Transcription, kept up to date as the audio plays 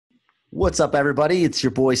What's up, everybody? It's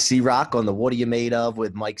your boy C-Roc on the What Are You Made Of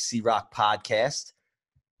with Mike C-Roc podcast.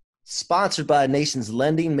 Sponsored by Nations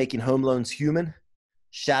Lending, making home loans human.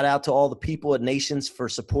 Shout out to all the people at Nations for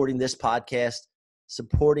supporting this podcast,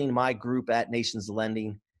 supporting my group at Nations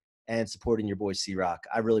Lending, and supporting your boy C-Roc.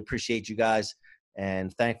 I really appreciate you guys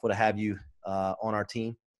and thankful to have you on our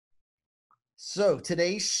team. So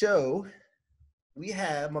today's show, we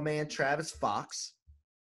have my man Travis Fox.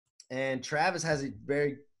 And Travis has a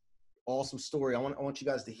very awesome story. I want you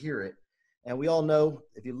guys to hear it. And we all know,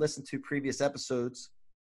 if you listen to previous episodes,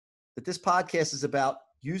 that this podcast is about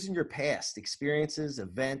using your past experiences,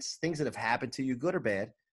 events, things that have happened to you, good or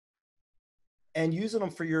bad, and using them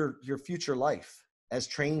for your future life as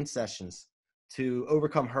training sessions to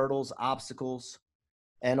overcome hurdles, obstacles,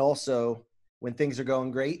 and also when things are going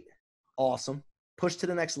great, awesome, push to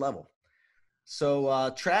the next level.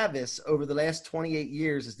 So Travis, over the last 28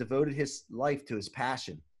 years, has devoted his life to his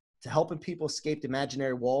passion, to helping people escape the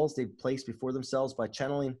imaginary walls they've placed before themselves by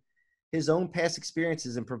channeling his own past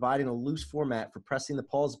experiences and providing a loose format for pressing the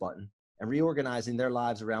pause button and reorganizing their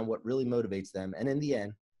lives around what really motivates them and in the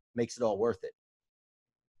end makes it all worth it.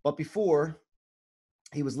 But before,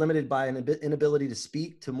 he was limited by an inability to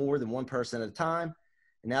speak to more than one person at a time,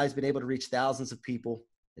 and now he's been able to reach thousands of people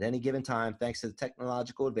at any given time thanks to the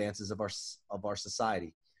technological advances of our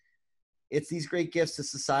society. It's these great gifts to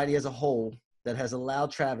society as a whole that has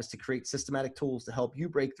allowed Travis to create systematic tools to help you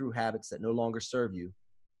break through habits that no longer serve you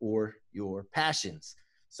or your passions.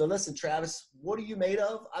 So listen, Travis, what are you made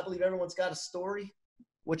of? I believe everyone's got a story.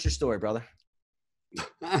 What's your story, brother?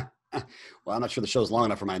 Well, I'm not sure the show's long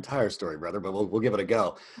enough for my entire story, brother, but we'll give it a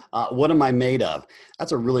go. What am I made of?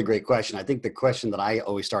 That's a really great question. I think the question that I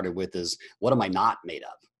always started with is, what am I not made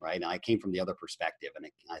of, right? And I came from the other perspective. And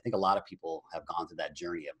I think a lot of people have gone through that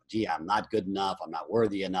journey of, gee, I'm not good enough. I'm not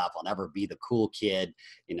worthy enough. I'll never be the cool kid.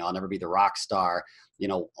 I'll never be the rock star,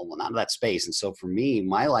 not in that space. And so for me,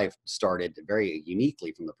 my life started very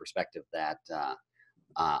uniquely from the perspective that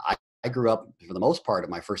I grew up, for the most part of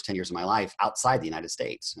my first 10 years of my life, outside the United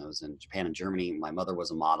States. I was in Japan and Germany. My mother was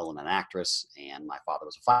a model and an actress, and my father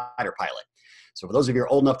was a fighter pilot. So for those of you who are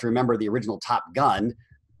old enough to remember the original Top Gun,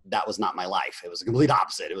 that was not my life. It was a complete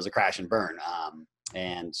opposite. It was a crash and burn.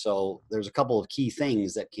 And so there's a couple of key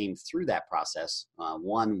things that came through that process.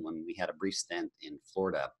 One, when we had a brief stint in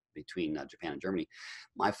Florida between Japan and Germany,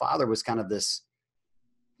 my father was kind of this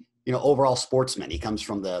overall sportsman. He comes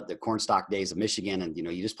from the cornstalk days of Michigan, and,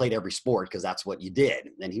 you just played every sport because that's what you did.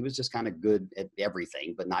 And he was just kind of good at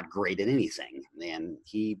everything, but not great at anything. And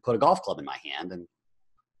he put a golf club in my hand, and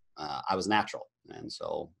I was natural. And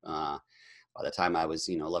so by the time I was,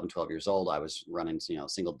 11, 12 years old, I was running,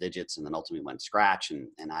 single digits, and then ultimately went scratch.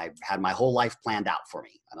 And I had my whole life planned out for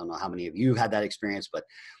me. I don't know how many of you had that experience, but,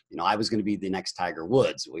 I was going to be the next Tiger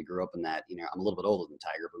Woods. We grew up in that, I'm a little bit older than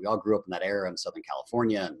Tiger, but we all grew up in that era in Southern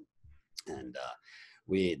California. And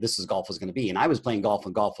this is golf was going to be. And I was playing golf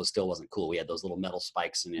when golf still wasn't cool. We had those little metal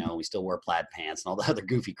spikes, and, we still wore plaid pants and all the other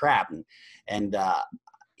goofy crap. And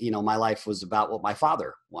my life was about what my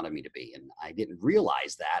father wanted me to be. And I didn't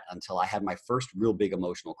realize that until I had my first real big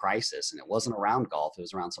emotional crisis. And it wasn't around golf. It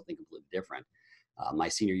was around something completely different. My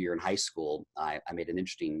senior year in high school, I made an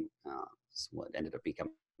interesting, what ended up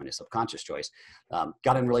becoming a subconscious choice.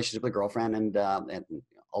 Got in a relationship with a girlfriend, and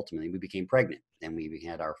ultimately we became pregnant. And we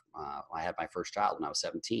had I had my first child when I was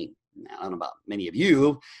 17. Now, I don't know about many of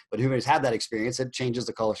you, but who has had that experience, it changes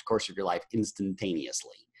the course of your life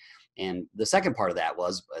instantaneously. And the second part of that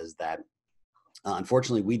was that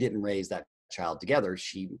unfortunately we didn't raise that child together.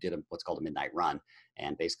 She did what's called a midnight run.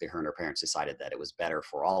 And basically her and her parents decided that it was better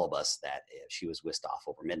for all of us that she was whisked off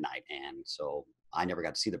over midnight. And so I never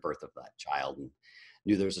got to see the birth of that child, and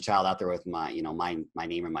knew there was a child out there with my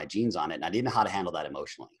name and my genes on it. And I didn't know how to handle that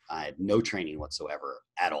emotionally. I had no training whatsoever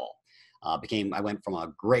at all. I went from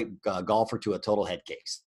a great golfer to a total head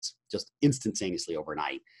case, just instantaneously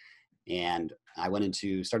overnight. And I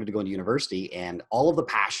started to go into university, and all of the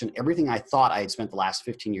passion, everything I thought I had spent the last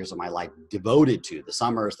 15 years of my life devoted to, the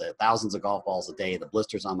summers, the thousands of golf balls a day, the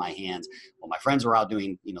blisters on my hands. While my friends were out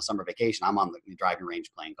doing, summer vacation, I'm on the driving range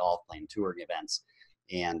playing golf, playing touring events.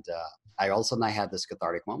 And all of a sudden I had this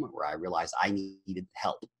cathartic moment where I realized I needed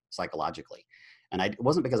help psychologically. And it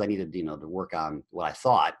wasn't because I needed, to work on what I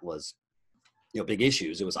thought was, big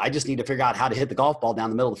issues. It was, I just need to figure out how to hit the golf ball down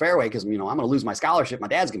the middle of the fairway because, I'm going to lose my scholarship. My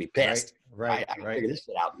dad's going to be pissed. Right. I can figure this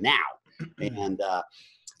shit out now. And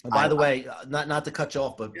by the way, not to cut you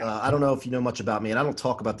off, but I don't know if you know much about me, and I don't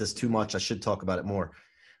talk about this too much. I should talk about it more.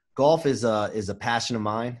 Golf is a passion of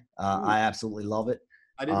mine. I absolutely love it.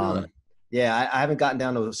 I didn't know that. Yeah, I haven't gotten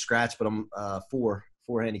down to a scratch, but I'm four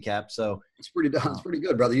four handicap. So it's pretty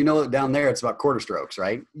good, brother. You know, down there, it's about quarter strokes,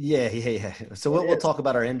 right? yeah. So we'll talk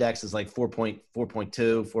about our index is like 4.2,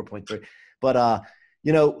 4.3. But,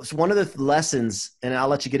 you know, so one of the lessons, and I'll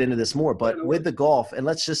let you get into this more, but with the golf, and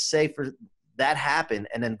let's just say for that happened,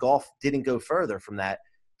 and then golf didn't go further from that.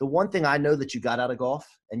 The one thing I know that you got out of golf,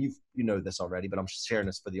 and you know this already, but I'm sharing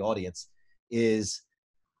this for the audience, is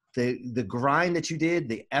the grind that you did,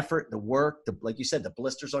 the effort, the work, like you said, the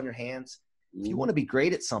blisters on your hands. If you want to be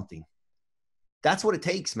great at something, that's what it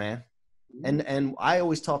takes, man. And I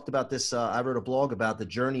always talked about this. I wrote a blog about the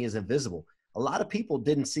journey is invisible. A lot of people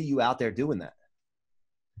didn't see you out there doing that.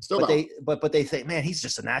 Still but don't. But they think, man, he's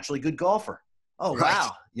just a naturally good golfer. Oh, Right.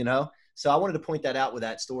 wow. You know? So I wanted to point that out with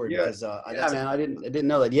that story because man, I didn't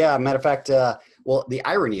know that. Yeah, matter of fact, well, the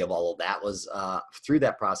irony of all of that was through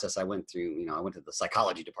that process, I went to the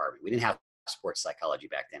psychology department. We didn't have sports psychology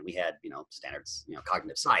back then. We had, standards,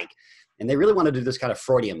 cognitive psych, and they really wanted to do this kind of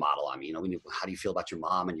Freudian model on me. We knew, how do you feel about your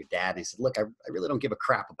mom and your dad? And I said, look, I really don't give a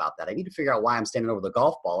crap about that. I need to figure out why I'm standing over the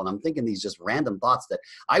golf ball. And I'm thinking these just random thoughts that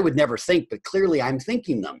I would never think, but clearly I'm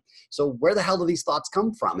thinking them. So where the hell do these thoughts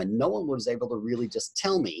come from? And no one was able to really just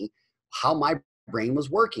tell me how my brain was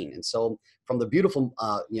working. And so from the beautiful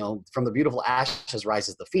ashes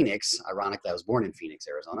rises the phoenix. Ironically, I was born in Phoenix,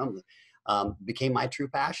 Arizona. Became my true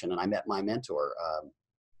passion. And I met my mentor.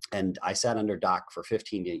 And I sat under Doc for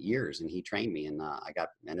 15 years, and he trained me. And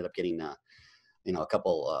ended up getting a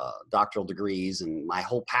couple doctoral degrees. And my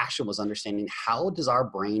whole passion was understanding, how does our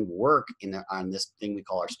brain work on this thing we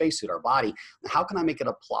call our spacesuit, our body? And how can I make it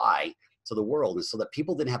apply to the world, and so that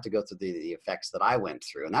people didn't have to go through the effects that I went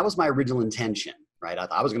through. And that was my original intention, right? I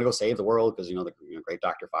thought I was going to go save the world because, the great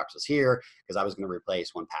Dr. Fox was here, because I was going to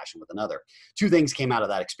replace one passion with another. Two things came out of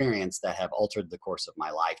that experience that have altered the course of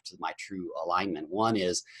my life to my true alignment. One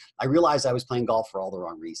is I realized I was playing golf for all the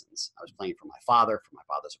wrong reasons. I was playing for my father's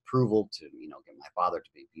approval, to, get my father to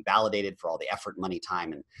be validated for all the effort, money,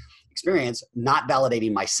 time, and experience, not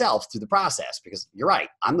validating myself through the process. Because you're right,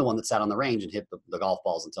 I'm the one that sat on the range and hit the golf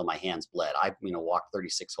balls until my hands bled. I walked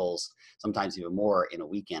 36 holes, sometimes even more, in a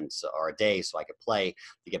weekend or a day, so I could play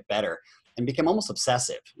to get better, and became almost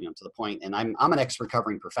obsessive, to the point. And I'm an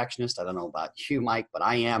ex-recovering perfectionist. I don't know about you, Mike, but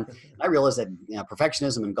I am. And I realized that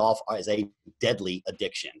perfectionism in golf is a deadly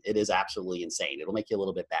addiction. It is absolutely insane. It'll make you a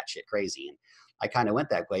little bit batshit crazy. And I kind of went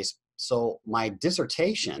that way. So my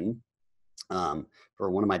dissertation for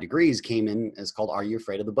one of my degrees came in as called "Are You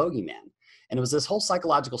Afraid of the Bogeyman?" And it was this whole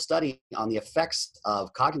psychological study on the effects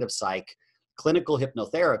of cognitive psych, clinical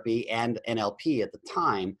hypnotherapy, and NLP at the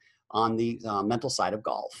time on the mental side of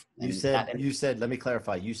golf. And you said, let me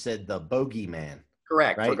clarify. You said the bogeyman.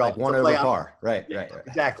 Correct. Right? For golf. Like one over par. Right.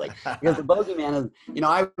 Exactly. Because the bogeyman is,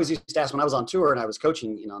 I always used to ask when I was on tour and I was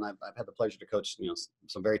coaching, and I've had the pleasure to coach,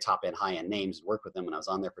 some very top end, high end names, work with them. And I was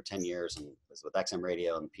on there for 10 years and was with XM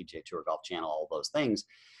Radio and PGA Tour Golf Channel, all those things.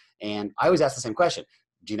 And I always ask the same question: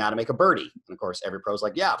 do you know how to make a birdie? And of course, every pro's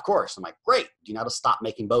like, yeah, of course. I'm like, great. Do you know how to stop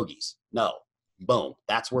making bogeys? No. Boom.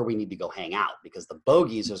 That's where we need to go hang out, because the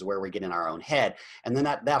bogeys is where we get in our own head. And then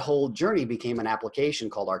that whole journey became an application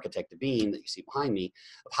called Architect of Being that you see behind me,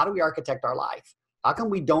 of how do we architect our life? How come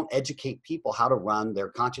we don't educate people how to run their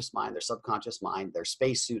conscious mind, their subconscious mind, their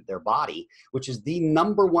spacesuit, their body, which is the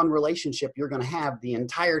number one relationship you're going to have the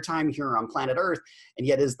entire time here on planet Earth, and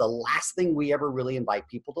yet is the last thing we ever really invite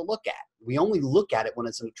people to look at. We only look at it when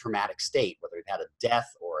it's in a traumatic state, whether we've had a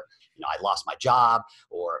death or I lost my job,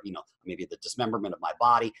 or maybe the dismemberment of my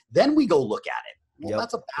body. Then we go look at it. Well,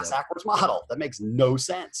 that's a backwards model. That makes no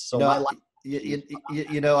sense. So my life.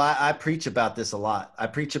 I preach about this a lot. I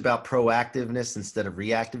preach about proactiveness instead of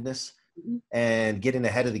reactiveness, and getting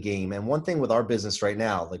ahead of the game. And one thing with our business right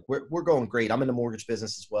now, like we're going great. I'm in the mortgage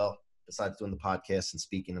business as well, besides doing the podcast and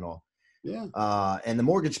speaking and all. Yeah. And the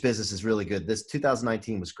mortgage business is really good. This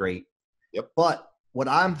 2019 was great. Yep. But what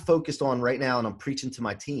I'm focused on right now, and I'm preaching to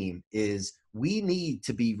my team, is we need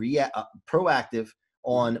to be proactive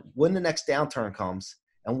on when the next downturn comes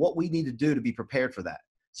and what we need to do to be prepared for that.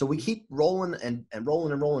 So we keep rolling and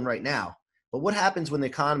rolling right now. But what happens when the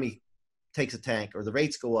economy takes a tank, or the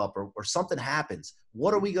rates go up, or something happens?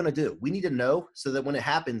 What are we going to do? We need to know, so that when it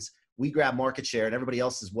happens, we grab market share and everybody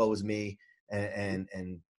else is woe is me and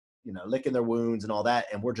licking their wounds and all that.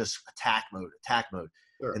 And we're just attack mode.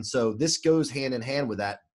 Sure. And so this goes hand in hand with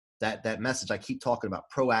that message I keep talking about: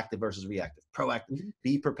 proactive versus reactive. Proactive,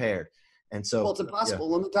 be prepared. And so, well, it's impossible.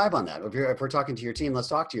 Yeah. Let me dive on that. If we're talking to your team, let's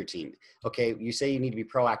talk to your team. Okay, you say you need to be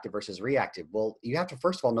proactive versus reactive. Well, you have to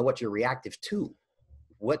first of all know what you're reactive to.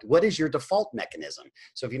 What is your default mechanism?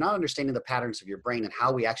 So if you're not understanding the patterns of your brain and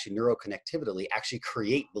how we actually neuroconnectively actually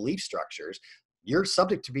create belief structures, you're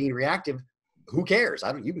subject to being reactive who cares?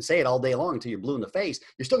 You can say it all day long until you're blue in the face.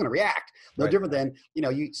 You're still going to react. No different than,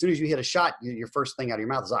 as soon as you hit a shot, your first thing out of your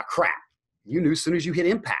mouth is, ah, crap. You knew as soon as you hit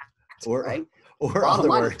impact, right? Or other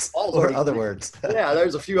words. Or other words. Yeah,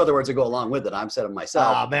 there's a few other words that go along with it. I'm said them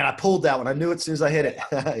myself. Oh, man, I pulled that one. I knew it as soon as I hit it.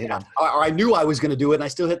 Or I knew I was going to do it and I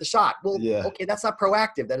still hit the shot. Well, okay, that's not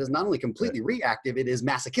proactive. That is not only completely reactive, it is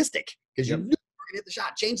masochistic because you knew you were going to hit the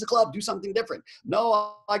shot. Change the club, do something different.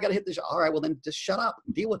 No, I got to hit the shot. All right, well, then just shut up,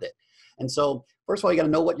 deal with it. And so, first of all, you got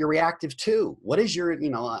to know what you're reactive to. What is your,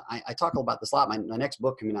 I talk about this a lot. My next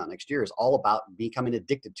book coming out next year is all about becoming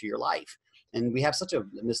addicted to your life. And we have such a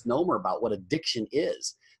misnomer about what addiction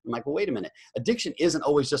is. I'm like, well, wait a minute. Addiction isn't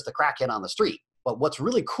always just a crackhead on the street. But what's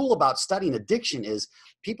really cool about studying addiction is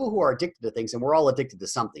people who are addicted to things, and we're all addicted to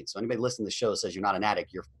something. So anybody listening to the show says you're not an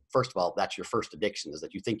addict. First of all, that's your first addiction, is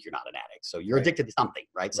that you think you're not an addict. So you're addicted to something,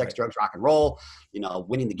 right? Sex, drugs, rock and roll,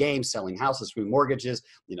 winning the game, selling houses, through mortgages,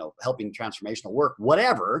 helping transformational work,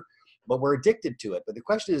 whatever. But we're addicted to it. But the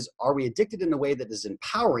question is, are we addicted in a way that is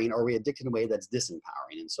empowering, or are we addicted in a way that's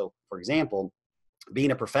disempowering? And so, for example, being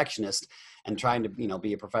a perfectionist and trying to,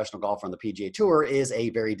 be a professional golfer on the PGA Tour is a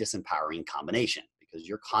very disempowering combination, because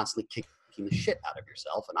you're constantly kicking the shit out of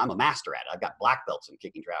yourself. And I'm a master at it. I've got black belts in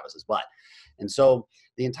kicking Travis's butt. And so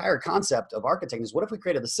the entire concept of architecting is, what if we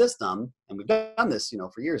created a system, and we've done this,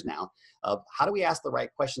 for years now, of how do we ask the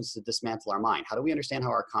right questions to dismantle our mind? How do we understand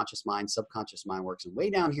how our conscious mind, subconscious mind works? And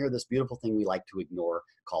way down here, this beautiful thing we like to ignore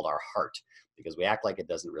called our heart, because we act like it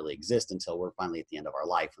doesn't really exist until we're finally at the end of our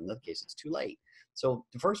life. In that case, it's too late. So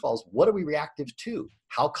first of all, is what are we reactive to?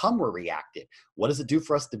 How come we're reactive? What does it do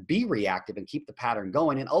for us to be reactive and keep the pattern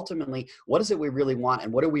going? And ultimately, what is it we really want?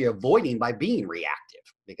 And what are we avoiding by being reactive?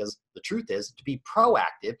 Because the truth is, to be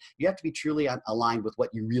proactive, you have to be truly aligned with what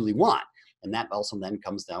you really want. And that also then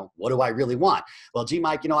comes down, what do I really want? Well, gee,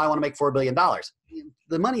 Mike, I want to make $4 billion.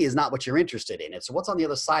 The money is not what you're interested in. It's what's on the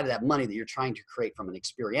other side of that money that you're trying to create from an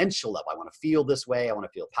experiential level. I want to feel this way. I want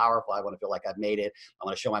to feel powerful. I want to feel like I've made it. I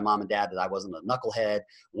want to show my mom and dad that I wasn't a knucklehead,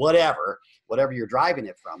 whatever you're driving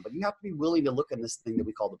it from. But you have to be willing to look in this thing that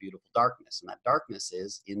we call the beautiful darkness. And that darkness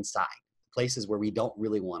is inside, places where we don't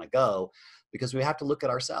really want to go, because we have to look at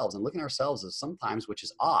ourselves. And looking at ourselves is sometimes, which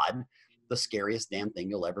is odd, the scariest damn thing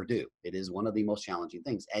you'll ever do. It is one of the most challenging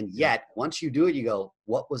things. And yet, once you do it, you go,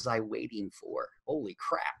 what was I waiting for? Holy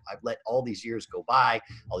crap. I've let all these years go by,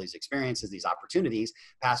 all these experiences, these opportunities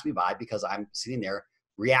pass me by, because I'm sitting there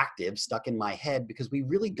reactive, stuck in my head, because we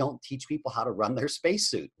really don't teach people how to run their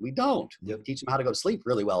spacesuit. We don't. We teach them how to go to sleep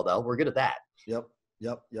really well, though. We're good at that. Yep.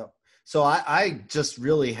 So I just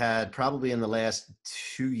really had, probably in the last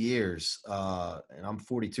 2 years, and I'm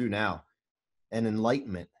 42 now, an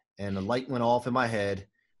enlightenment. And the light went off in my head.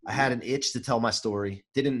 I had an itch to tell my story,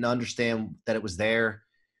 didn't understand that it was there.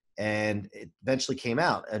 And it eventually came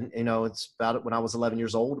out. And, it's about when I was 11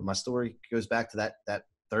 years old. My story goes back to that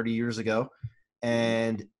 30 years ago.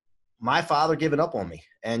 And my father giving up on me.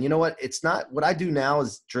 And you know what? It's not, what I do now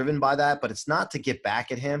is driven by that, but it's not to get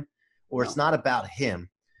back at him, or it's not about him.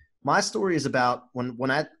 My story is about when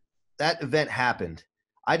that event happened,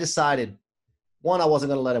 I decided, one, I wasn't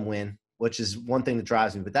going to let him win, which is one thing that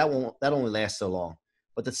drives me, but that only lasts so long.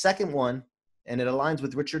 But the second one, and it aligns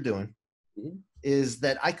with what you're doing, is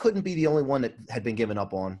that I couldn't be the only one that had been given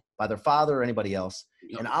up on by their father or anybody else.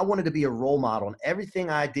 Yep. And I wanted to be a role model in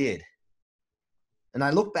everything I did. And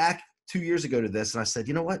I look back 2 years ago to this, and I said,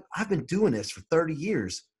 you know what? I've been doing this for 30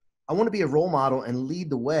 years. I want to be a role model and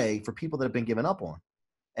lead the way for people that have been given up on.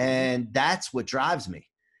 And that's what drives me.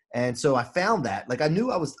 And so I found that, like, I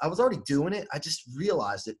knew I was already doing it. I just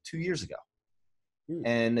realized it 2 years ago.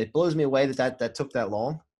 And it blows me away that took that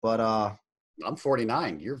long, but, I'm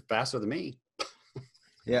 49. You're faster than me.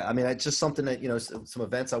 Yeah. I mean, it's just something that, some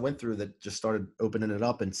events I went through that just started opening it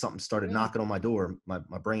up, and something started knocking on my door, my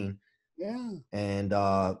brain. Yeah. And,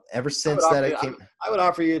 ever since that, I would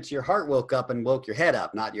offer you, it's your heart woke up and woke your head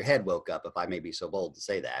up, not your head woke up, if I may be so bold to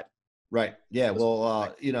say that. Right. Yeah.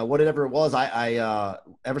 Well, whatever it was, I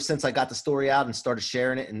ever since I got the story out and started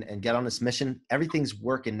sharing it and get on this mission, everything's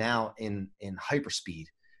working now in hyperspeed.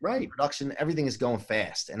 Right. Production, everything is going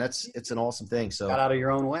fast, and it's an awesome thing. So got out of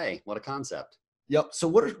your own way. What a concept. Yep. So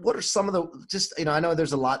what are some of the, just, I know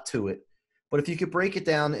there's a lot to it, but if you could break it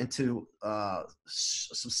down into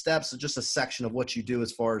some steps, or just a section of what you do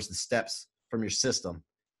as far as the steps from your system,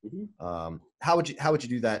 how would you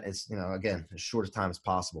do that as, again, as short a time as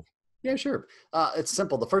possible? Yeah, sure. It's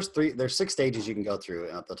simple. The first three, there's 6 stages you can go through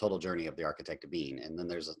the total journey of the architect of being. And then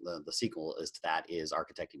there's the sequel is to that is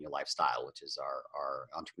architecting your lifestyle, which is our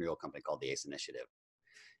entrepreneurial company called the ACE Initiative.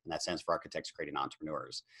 And that stands for Architects Creating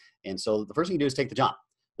Entrepreneurs. And so the first thing you do is take the jump.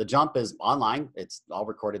 The jump is online. It's all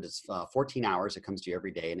recorded. It's 14 hours. It comes to you every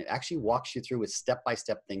day. And it actually walks you through with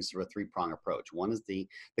step-by-step things through a three-prong approach. One is the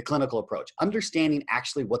clinical approach, understanding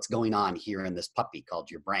actually what's going on here in this puppy called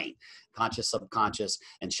your brain, conscious, subconscious,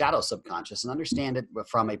 and shadow subconscious, and understand it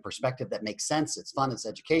from a perspective that makes sense. It's fun. It's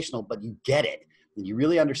educational, but you get it. And you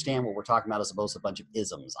really understand what we're talking about as opposed to a bunch of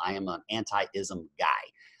isms. I am an anti-ism guy.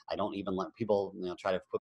 I don't even let people, try to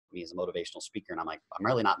put me as a motivational speaker. And I'm like, I'm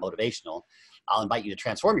really not motivational. I'll invite you to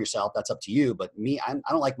transform yourself. That's up to you. But me, I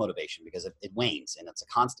don't like motivation because it wanes, and it's a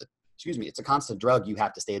constant drug you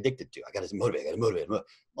have to stay addicted to. I got to motivate.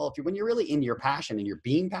 Well, when you're really in your passion and you're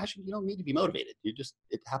being passionate, you don't need to be motivated.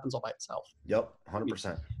 It happens all by itself. Yep. 100%.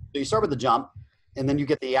 So you start with the jump. And then you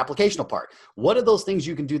get the applicational part. What are those things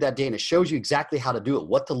you can do that day? And it shows you exactly how to do it,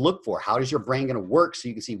 what to look for. How is your brain going to work so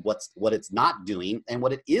you can see what it's not doing and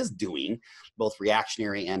what it is doing, both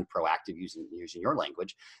reactionary and proactive using your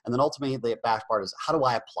language. And then ultimately the back part is, how do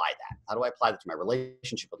I apply that? How do I apply that to my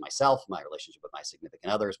relationship with myself, my relationship with my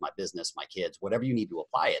significant others, my business, my kids, whatever you need to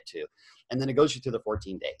apply it to. And then it goes you through the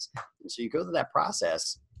 14 days. And so you go through that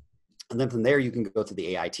process. And then from there, you can go to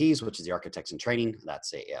the AITs, which is the Architects in Training.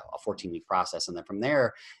 That's a 14-week process. And then from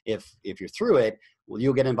there, if you're through it, well,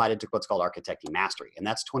 you'll get invited to what's called Architecting Mastery. And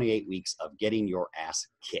that's 28 weeks of getting your ass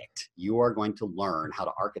kicked. You are going to learn how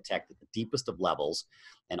to architect at the deepest of levels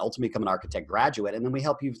and ultimately become an architect graduate. And then we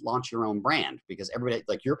help you launch your own brand, because everybody,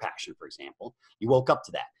 like your passion, for example, you woke up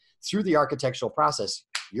to that. Through the architectural process,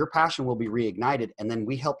 your passion will be reignited, and then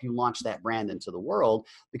we help you launch that brand into the world,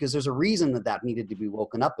 because there's a reason that needed to be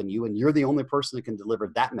woken up in you, and you're the only person that can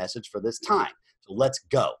deliver that message for this time. So let's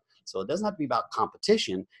go. So it doesn't have to be about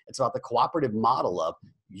competition. It's about the cooperative model of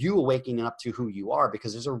you awakening up to who you are,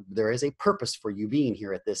 because there is a purpose for you being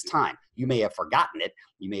here at this time. You may have forgotten it.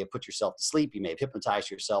 You may have put yourself to sleep. You may have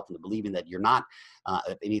hypnotized yourself into believing that you're not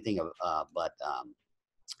anything but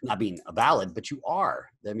not being valid, but you are.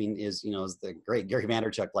 I mean, as the great Gary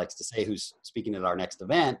Vaynerchuk likes to say, who's speaking at our next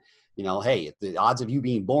event, hey, the odds of you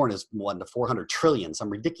being born is 1 to 400 trillion, some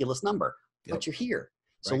ridiculous number, but you're here.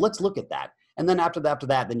 So let's look at that. And then after that,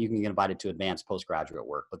 then you can get invited to advanced postgraduate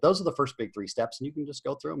work. But those are the first big 3 steps, and you can just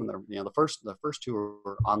go through them. And the first 2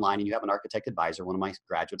 are online, and you have an architect advisor, one of my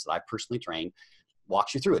graduates that I personally trained,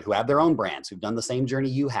 walks you through it, who have their own brands, who've done the same journey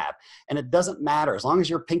you have. And it doesn't matter. As long as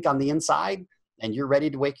you're pink on the inside and you're ready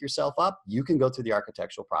to wake yourself up, you can go through the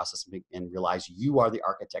architectural process and realize you are the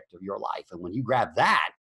architect of your life. And when you grab that,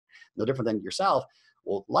 no different than yourself,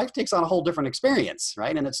 well, life takes on a whole different experience,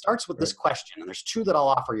 right? And it starts with this question. And there's 2 that I'll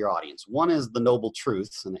offer your audience. One is the noble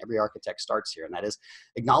truth, and every architect starts here, and that is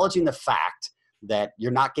acknowledging the fact that you're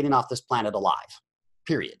not getting off this planet alive,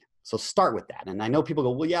 period. So start with that. And I know people go,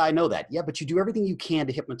 well, yeah, I know that. Yeah, but you do everything you can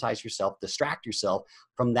to hypnotize yourself, distract yourself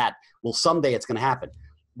from that. Well, someday it's going to happen.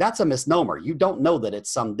 That's a misnomer. You don't know that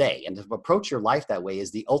it's someday. And to approach your life that way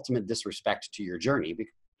is the ultimate disrespect to your journey,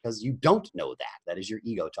 because you don't know that. That is your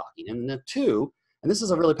ego talking. And the 2, and this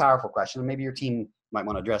is a really powerful question, and maybe your team might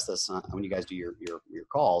want to address this when you guys do your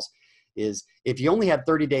calls, is if you only had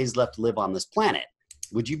 30 days left to live on this planet,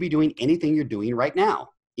 would you be doing anything you're doing right now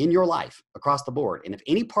in your life across the board? And if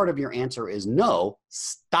any part of your answer is no,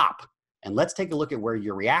 stop. And let's take a look at where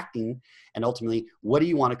you're reacting, and ultimately, what do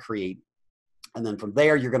you want to create? And then from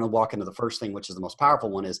there, you're going to walk into the first thing, which is the most powerful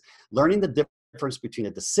one, is learning the difference between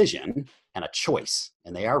a decision and a choice.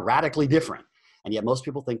 And they are radically different. And yet most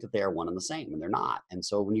people think that they are one and the same, and they're not. And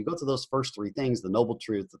so when you go through those first 3 things, the noble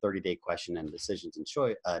truth, the 30-day question, and decisions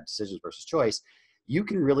versus choice, you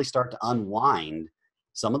can really start to unwind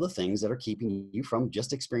some of the things that are keeping you from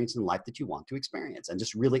just experiencing the life that you want to experience, and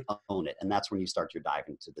just really own it. And that's when you start your dive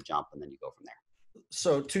into the jump, and then you go from there.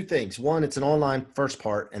 So 2 things. One, it's an online first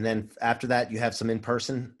part, and then after that you have some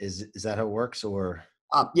in-person. Is that how it works, or?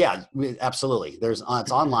 Yeah, absolutely. It's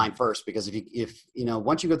online first, because if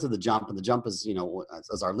once you go through the jump, and the jump is,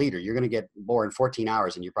 as our leader, you're going to get more in 14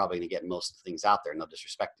 hours, and you're probably going to get most things out there. No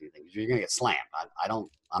disrespect to anything. You're going to get slammed.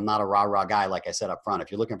 I'm not a rah-rah guy. Like I said up front,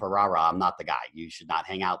 if you're looking for rah-rah, I'm not the guy. You should not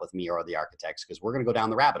hang out with me or the architects, because we're going to go down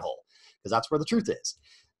the rabbit hole, because that's where the truth is.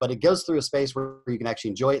 But it goes through a space where you can actually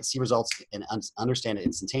enjoy it, see results, and understand it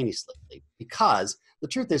instantaneously, because the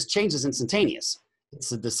truth is change is instantaneous.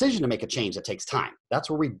 It's a decision to make a change that takes time. That's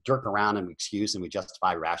where we jerk around and we excuse and we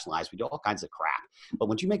justify, rationalize. We do all kinds of crap. But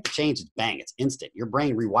once you make the change, it's bang, it's instant. Your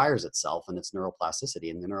brain rewires itself, and its neuroplasticity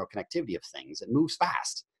and the neuroconnectivity of things. It moves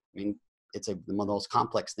fast. I mean, it's one of the most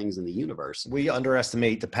complex things in the universe. We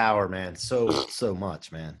underestimate the power, man. So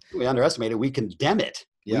much, man. We underestimate it. We condemn it.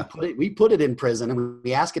 Yeah. We put it in prison, and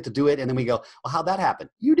we ask it to do it. And then we go, well, how'd that happen?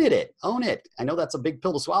 You did it. Own it. I know that's a big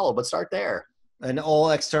pill to swallow, but start there. And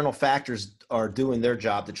all external factors are doing their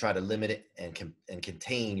job to try to limit it and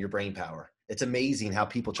contain your brain power. It's amazing how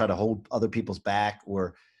people try to hold other people's back,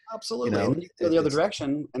 or, Absolutely. And then you go the other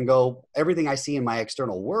direction and go, everything I see in my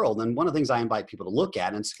external world. And one of the things I invite people to look at,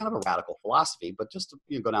 and it's kind of a radical philosophy, but just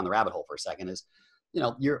to go down the rabbit hole for a second, is,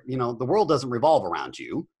 the world doesn't revolve around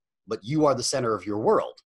you, but you are the center of your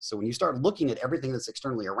world. So when you start looking at everything that's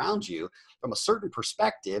externally around you from a certain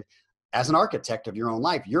perspective, as an architect of your own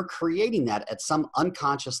life, you're creating that at some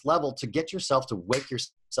unconscious level to get yourself to wake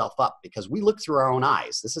yourself up, because we look through our own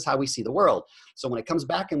eyes. This is how we see the world. So when it comes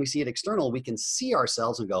back and we see it external, we can see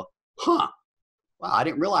ourselves and go, wow, I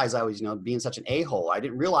didn't realize I was, being such an a-hole. I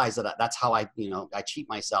didn't realize that that's how I cheat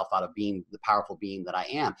myself out of being the powerful being that I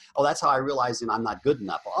am. Oh, that's how I realized I'm not good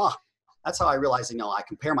enough. Oh, that's how I realized, I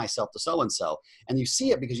compare myself to so-and-so. And you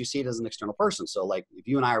see it because you see it as an external person. So like if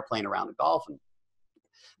you and I are playing around at golf, and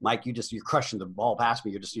Mike, you're crushing the ball past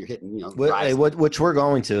me. You're hitting, which we're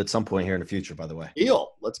going to at some point here in the future, by the way.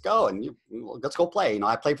 Deal. Let's go. And let's go play.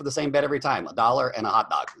 I play for the same bet every time, $1 and a hot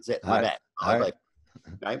dog. That's it. My bet.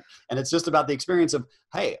 Right. And it's just about the experience of,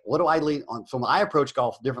 hey, what do I lean on? So I approach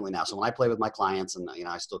golf differently now. So when I play with my clients, and,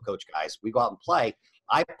 I still coach guys, we go out and play.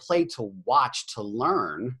 I play to watch, to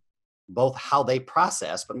learn both how they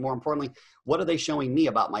process, but more importantly, what are they showing me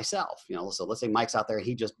about myself? So let's say Mike's out there.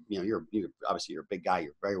 He just, you're obviously you're a big guy.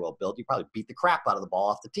 You're very well built. You probably beat the crap out of the ball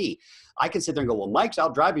off the tee. I can sit there and go, well, Mike's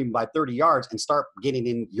out driving me by 30 yards, and start getting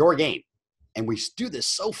in your game. And we do this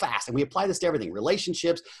so fast, and we apply this to everything.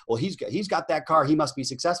 Relationships. Well, he's got that car. He must be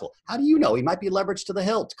successful. How do you know? He might be leveraged to the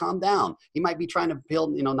hilt. Calm down. He might be trying to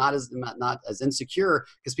build, not as insecure,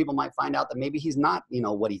 because people might find out that maybe he's not,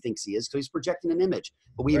 what he thinks he is, because he's projecting an image.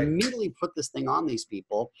 But we immediately put this thing on these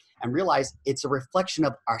people and realize it's a reflection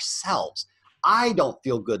of ourselves. I don't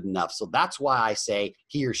feel good enough. So that's why I say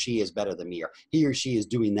he or she is better than me, or he or she is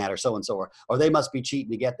doing that, or so-and-so, or they must be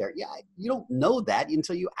cheating to get there. Yeah, you don't know that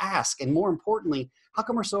until you ask. And more importantly, how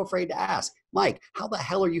come we're so afraid to ask? Mike, how the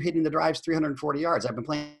hell are you hitting the drives 340 yards? I've been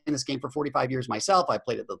playing this game for 45 years myself. I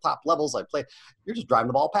played at the top levels. You're just driving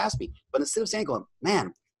the ball past me. But instead of saying, going,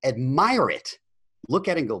 man, admire it. Look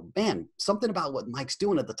at it and go, man, something about what Mike's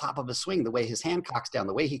doing at the top of his swing, the way his hand cocks down,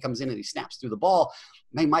 the way he comes in and he snaps through the ball.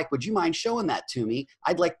 Hey, Mike, would you mind showing that to me?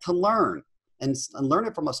 I'd like to learn, and learn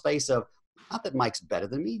it from a space of, not that Mike's better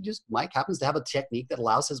than me, just Mike happens to have a technique that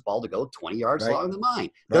allows his ball to go 20 yards longer than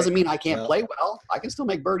mine. Doesn't mean I can't play well. I can still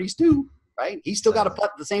make birdies too, right? He's still got to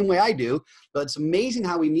putt the same way I do. But it's amazing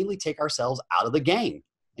how we immediately take ourselves out of the game.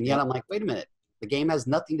 And yet I'm like, wait a minute. The game has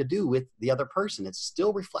nothing to do with the other person. It's still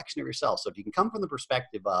a reflection of yourself. So if you can come from the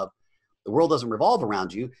perspective of the world doesn't revolve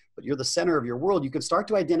around you, but you're the center of your world, you can start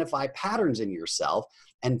to identify patterns in yourself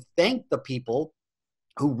and thank the people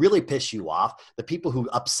who really piss you off, the people who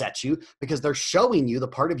upset you, because they're showing you the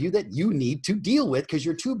part of you that you need to deal with, because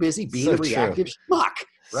you're too busy being a reactive schmuck.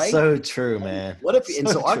 Right? So true, man. What if, and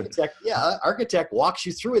so architect walks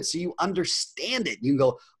you through it so you understand it. You can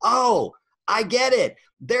go, oh, I get it.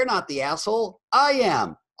 They're not the asshole. I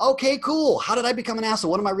am. Okay, cool. How did I become an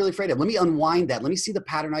asshole? What am I really afraid of? Let me unwind that. Let me see the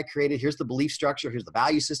pattern I created. Here's the belief structure. Here's the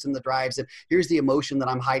value system that drives it. Here's the emotion that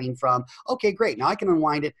I'm hiding from. Okay, great. Now I can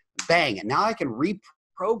unwind it. Bang. And now I can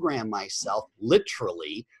reprogram myself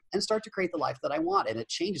literally and start to create the life that I want. And it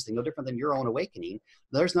changes things. No different than your own awakening.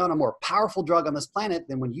 There's not a more powerful drug on this planet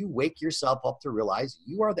than when you wake yourself up to realize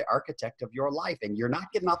you are the architect of your life, and you're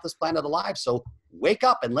not getting off this planet alive. So wake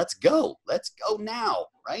up and let's go. Let's go now.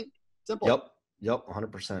 Right? Simple. Yep.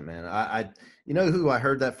 100%, man. I who I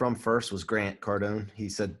heard that from first was Grant Cardone. He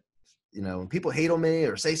said, when people hate on me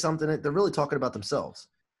or say something, they're really talking about themselves.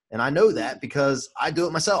 And I know that because I do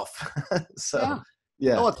it myself.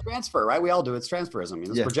 Yeah. Oh, it's transfer, right? We all do. It's transferism.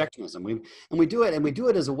 It's projectionism. We do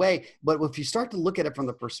it as a way. But if you start to look at it from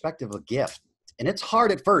the perspective of a gift, and it's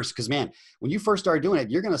hard at first, because man, when you first start doing it,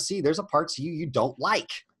 you're going to see there's a parts of you don't like.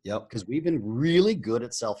 Yep. Because we've been really good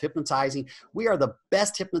at self-hypnotizing. We are the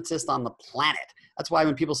best hypnotists on the planet. That's why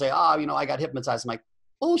when people say, oh, I got hypnotized, I'm like,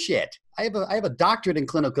 bullshit. I have a doctorate in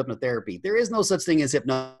clinical hypnotherapy. There is no such thing as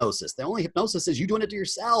hypnosis. The only hypnosis is you doing it to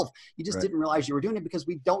yourself. You just didn't realize you were doing it because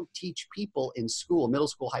we don't teach people in school, middle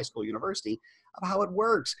school, high school, university, of how it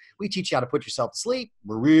works. We teach you how to put yourself to sleep.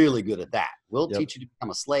 We're really good at that. We'll teach you to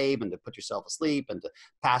become a slave and to put yourself asleep and to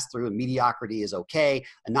pass through, and mediocrity is okay,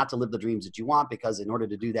 and not to live the dreams that you want, because in order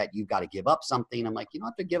to do that, you've got to give up something. I'm like, you don't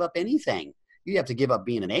have to give up anything. You have to give up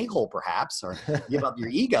being an a-hole perhaps, or give up your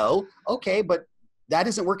ego. Okay, but that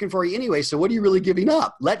isn't working for you anyway. So what are you really giving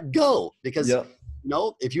up? Let go. Because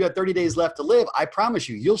if you had 30 days left to live, I promise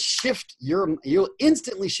you, you'll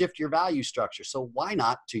instantly shift your value structure. So why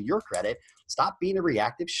not, to your credit, Stop being a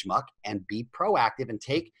reactive schmuck and be proactive and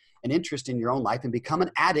take an interest in your own life and become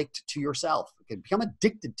an addict to yourself. You can become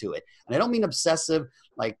addicted to it. And I don't mean obsessive,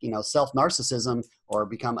 like, self-narcissism or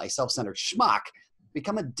become a self-centered schmuck.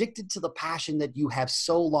 Become addicted to the passion that you have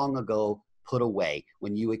so long ago put away,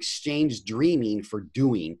 when you exchange dreaming for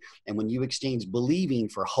doing, and when you exchange believing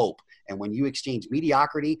for hope, and when you exchange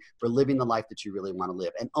mediocrity for living the life that you really want to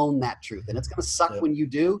live, and own that truth. And it's going to suck when you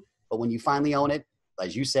do, but when you finally own it,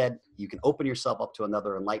 as you said, you can open yourself up to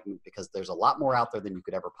another enlightenment, because there's a lot more out there than you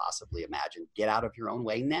could ever possibly imagine. Get out of your own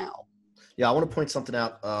way now. Yeah, I want to point something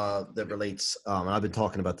out that relates, and I've been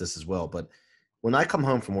talking about this as well, but when I come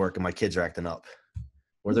home from work and my kids are acting up,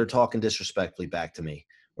 or they're talking disrespectfully back to me,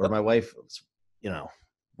 or my wife,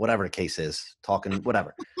 whatever the case is, talking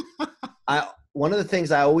whatever. One of the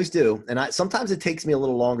things I always do, and sometimes it takes me a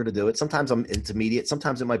little longer to do it. Sometimes I'm intermediate.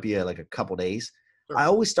 Sometimes it might be like a couple days. Sure. I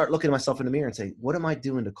always start looking at myself in the mirror and say, what am I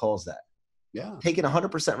doing to cause that? Yeah. Taking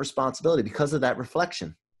 100% responsibility because of that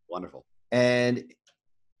reflection. Wonderful. And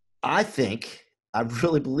I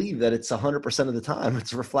really believe that it's 100% of the time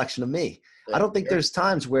it's a reflection of me. I don't think there's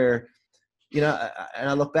times where, and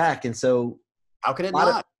I look back, and so how can it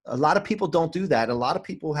not? A lot of people don't do that. A lot of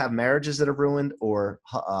people have marriages that are ruined, or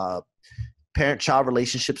parent-child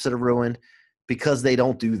relationships that are ruined because they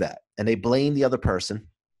don't do that. And they blame the other person.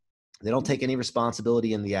 They don't take any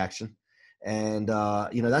responsibility in the action. And,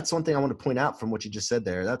 that's one thing I want to point out from what you just said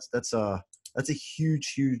there. That's a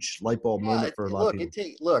huge, huge light bulb moment for a lot of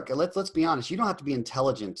people. Let's be honest. You don't have to be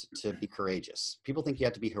intelligent to be courageous. People think you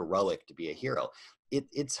have to be heroic to be a hero.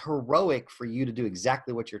 It's heroic for you to do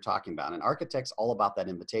exactly what you're talking about. And Architect's all about that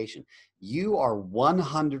invitation. You are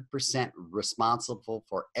 100% responsible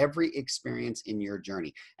for every experience in your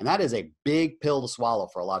journey. And that is a big pill to swallow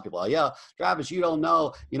for a lot of people. Yeah, Travis, you don't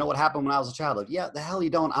know what happened when I was a child. Yeah, the hell you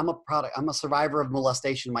don't. I'm a survivor of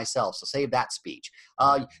molestation myself. So save that speech.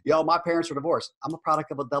 My parents were divorced. I'm a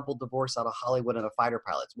product of a double divorce out of Hollywood and a fighter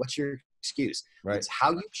pilot. What's your excuse? Right. It's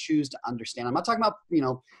how you choose to understand. I'm not talking about,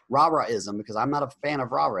 rah-rahism, because I'm not a fan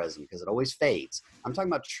of rah-rahism, because it always fades. I'm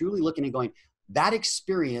talking about truly looking and going, that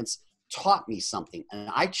experience taught me something. And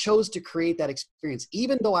I chose to create that experience,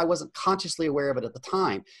 even though I wasn't consciously aware of it at the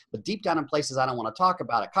time. But deep down in places I don't want to talk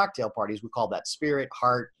about at cocktail parties, we call that spirit,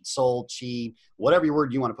 heart, soul, chi, whatever your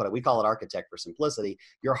word you want to put it. We call it architect for simplicity.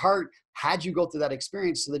 Your heart had you go through that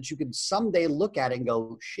experience so that you could someday look at it and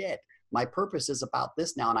go, shit, my purpose is about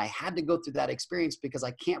this now. And I had to go through that experience because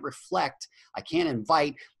I can't reflect, I can't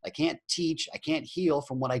invite, I can't teach, I can't heal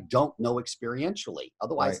from what I don't know experientially.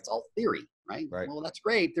 Otherwise, It's all theory, right? Well, that's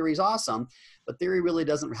great. Theory's awesome. But theory really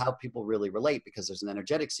doesn't help people really relate, because there's an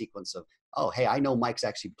energetic sequence of, oh, hey, I know Mike's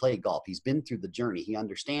actually played golf. He's been through the journey. He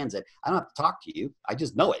understands it. I don't have to talk to you. I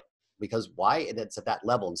just know it. Because why? It's at that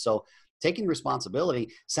level. And so taking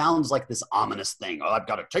responsibility sounds like this ominous thing. Oh, I've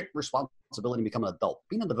got to take responsibility and become an adult.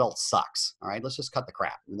 Being an adult sucks. All right, let's just cut the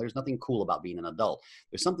crap. And there's nothing cool about being an adult.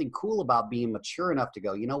 There's something cool about being mature enough to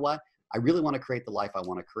go, you know what? I really want to create the life I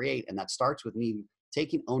want to create. And that starts with me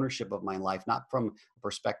taking ownership of my life, not from a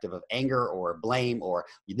perspective of anger or blame or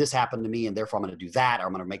this happened to me and therefore I'm going to do that, or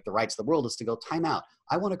I'm going to make the rights of the world. Is to go, time out.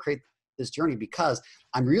 I want to create this journey because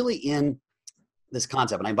I'm really in this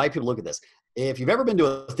concept. And I invite people to look at this. If you've ever been to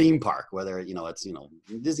a theme park, whether, it's,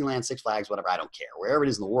 Disneyland, Six Flags, whatever, I don't care, wherever it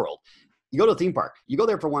is in the world, you go to a theme park, you go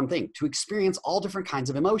there for one thing, to experience all different kinds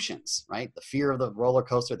of emotions, right? The fear of the roller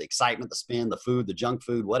coaster, the excitement, the spin, the food, the junk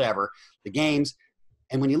food, whatever, the games.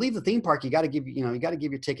 And when you leave the theme park, you got to give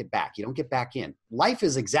your ticket back. You don't get back in. Life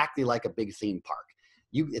is exactly like a big theme park.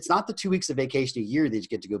 It's not the 2 weeks of vacation a year that you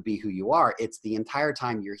get to go be who you are. It's the entire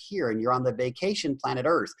time you're here and you're on the vacation planet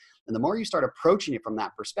Earth. And the more you start approaching it from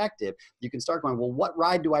that perspective, you can start going, well, what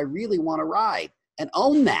ride do I really want to ride? And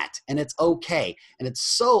own that. And it's okay. And it's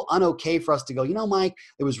so un-okay for us to go, Mike,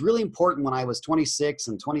 it was really important when I was 26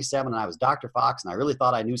 and 27 and I was Dr. Fox and I really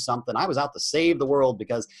thought I knew something. I was out to save the world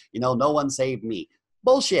because, no one saved me.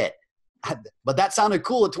 Bullshit. But that sounded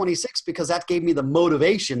cool at 26 because that gave me the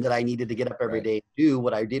motivation that I needed to get up every day to do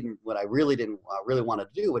what I really didn't really want to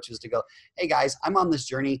do, which is to go, hey guys, I'm on this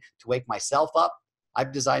journey to wake myself up.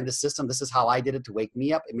 I've designed this system. This is how I did it to wake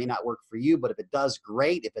me up. It may not work for you, but if it does,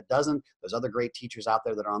 great. If it doesn't, there's other great teachers out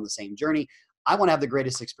there that are on the same journey. I want to have the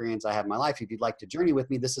greatest experience I have in my life. If you'd like to journey with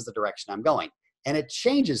me, this is the direction I'm going. And it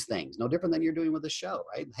changes things, no different than you're doing with the show,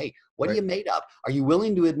 right? Hey, what are you made of? Are you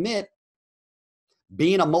willing to admit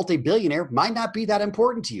being a multi-billionaire might not be that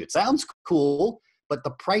important to you? It sounds cool, but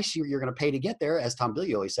the price you're going to pay to get there, as Tom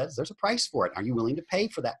Billieux always says, there's a price for it. Are you willing to pay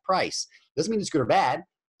for that price? Doesn't mean it's good or bad.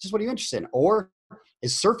 Just what are you interested in? Or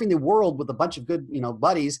is surfing the world with a bunch of good,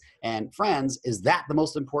 buddies and friends, is that the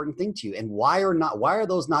most important thing to you? And why are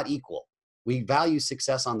those not equal? We value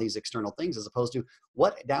success on these external things as opposed to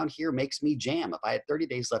what down here makes me jam. If I had 30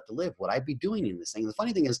 days left to live, would I be doing in this thing? The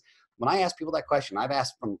funny thing is, when I ask people that question, I've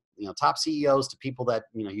asked from top CEOs to people that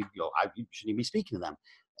you shouldn't be speaking to them.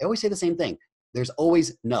 I always say the same thing. There's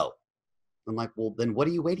always no. I'm like, well, then what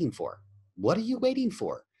are you waiting for? What are you waiting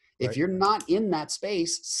for? If you're not in that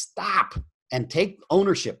space, stop and take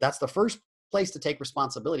ownership. That's the first place to take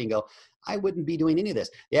responsibility and go, I wouldn't be doing any of this.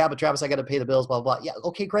 Yeah, but Travis, I got to pay the bills, blah, blah, blah. Yeah,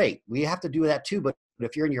 okay, great. We have to do that too. But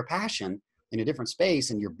if you're in your passion, in a different space,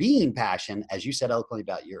 and you're being passion, as you said eloquently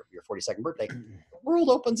about your 42nd birthday, the world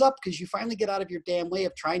opens up because you finally get out of your damn way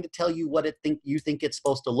of trying to tell you what you think it's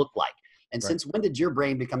supposed to look like. And since when did your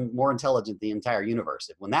brain become more intelligent than the entire universe?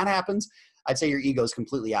 When that happens, I'd say your ego is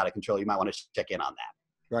completely out of control. You might want to check in on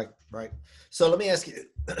that. Right. So let me ask you,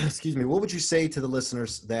 excuse me, what would you say to the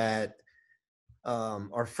listeners that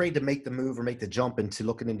are afraid to make the move or make the jump into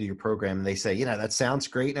looking into your program? And they say, that sounds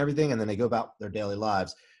great and everything. And then they go about their daily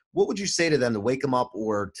lives. What would you say to them to wake them up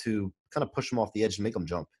or to kind of push them off the edge and make them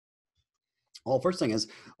jump? Well, first thing is,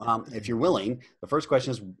 if you're willing, the first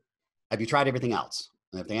question is, have you tried everything else?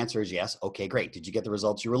 And if the answer is yes, okay, great. Did you get the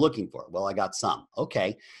results you were looking for? Well, I got some.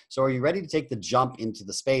 Okay. So are you ready to take the jump into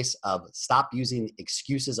the space of stop using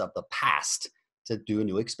excuses of the past to do a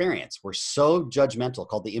new experience? We're so judgmental,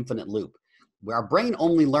 called the infinite loop, where our brain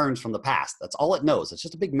only learns from the past. That's all it knows. It's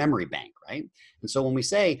just a big memory bank, right? And so when we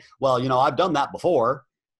say, well, I've done that before,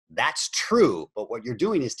 that's true. But what you're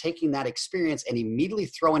doing is taking that experience and immediately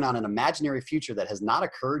throwing on an imaginary future that has not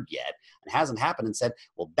occurred yet and hasn't happened and said,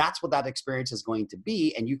 well, that's what that experience is going to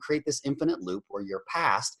be. And you create this infinite loop where your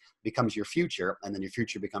past becomes your future and then your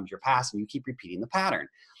future becomes your past, and you keep repeating the pattern.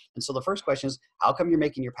 And so the first question is, how come you're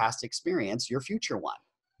making your past experience your future one?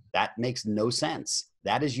 That makes no sense.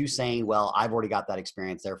 That is you saying, well, I've already got that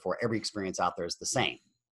experience, therefore every experience out there is the same.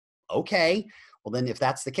 Okay. Well, then if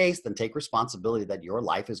that's the case, then take responsibility that your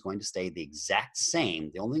life is going to stay the exact same.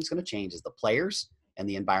 The only thing that's going to change is the players and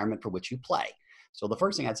the environment for which you play. So the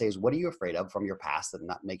first thing I'd say is, what are you afraid of from your past that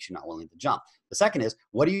makes you not willing to jump? The second is,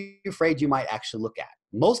 what are you afraid you might actually look at?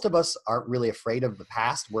 Most of us aren't really afraid of the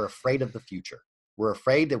past. We're afraid of the future. We're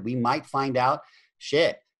afraid that we might find out,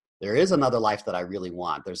 shit, there is another life that I really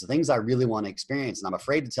want. There's the things I really want to experience. And I'm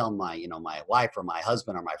afraid to tell my wife or my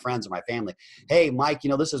husband or my friends or my family, hey, Mike,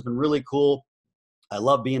 this has been really cool. I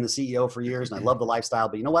love being the CEO for years and I love the lifestyle,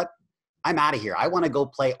 but you know what? I'm out of here. I want to go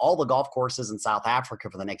play all the golf courses in South Africa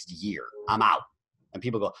for the next year. I'm out. And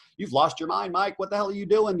people go, you've lost your mind, Mike. What the hell are you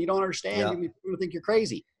doing? You don't understand. Yeah. You think you're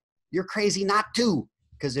crazy. You're crazy not to,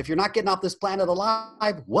 because if you're not getting off this planet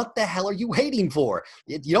alive, what the hell are you waiting for?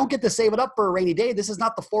 You don't get to save it up for a rainy day. This is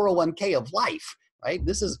not the 401k of life, right?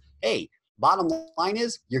 This is, hey, bottom line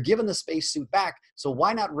is you're given the spacesuit back. So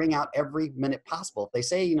why not wring out every minute possible? If they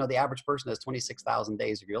say, the average person has 26,000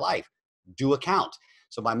 days of your life, do a count.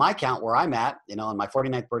 So by my count, where I'm at, on my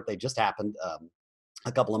 49th birthday just happened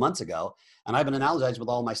a couple of months ago. And I've been analogizing with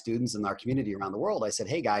all my students in our community around the world. I said,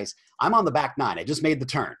 hey guys, I'm on the back nine. I just made the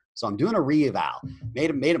turn. So I'm doing a re-eval.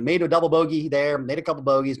 Made a double bogey there, made a couple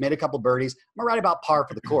bogeys, made a couple birdies. I'm right about par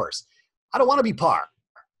for the course. I don't want to be par.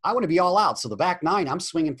 I want to be all out. So the back nine, I'm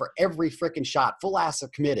swinging for every freaking shot, full ass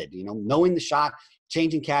of committed, knowing the shot,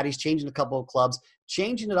 changing caddies, changing a couple of clubs,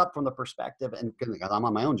 changing it up from the perspective. And because I'm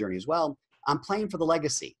on my own journey as well, I'm playing for the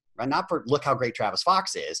legacy, right? Not for look how great Travis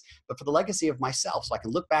Fox is, but for the legacy of myself. So I can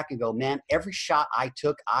look back and go, man, every shot I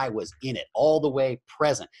took, I was in it all the way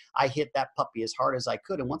present. I hit that puppy as hard as I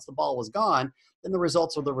could. And once the ball was gone, then the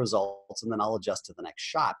results are the results. And then I'll adjust to the next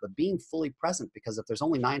shot. But being fully present, because if there's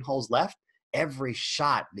only 9 holes left, every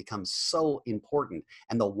shot becomes so important.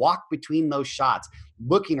 And the walk between those shots,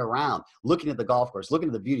 looking around, looking at the golf course, looking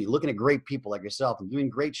at the beauty, looking at great people like yourself and doing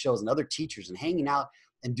great shows and other teachers and hanging out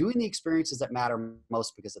and doing the experiences that matter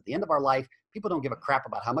most, because at the end of our life, people don't give a crap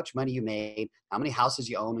about how much money you made, how many houses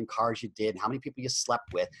you own and cars you did, how many people you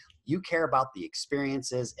slept with. You care about the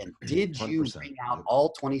experiences. And did you bring out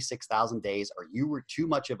all 26,000 days, or you were too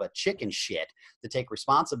much of a chicken shit to take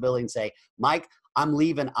responsibility and say, Mike, I'm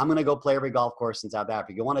leaving. I'm going to go play every golf course in South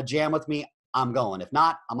Africa. You want to jam with me? I'm going. If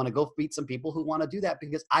not, I'm going to go meet some people who want to do that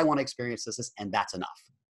because I want to experience this, and that's enough.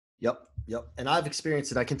 Yep. And I've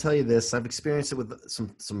experienced it. I can tell you this. I've experienced it with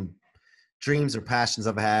some dreams or passions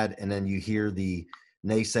I've had, and then you hear the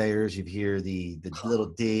naysayers, you hear the little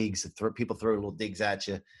digs, people throw little digs at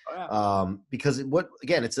you. Oh, yeah. Because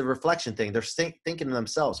it's a reflection thing. They're thinking to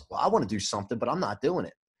themselves, well, I want to do something, but I'm not doing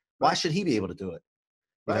it. Why should he be able to do it?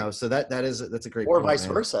 You know, so that's a great point. Or point, vice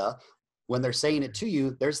versa. when they're saying it to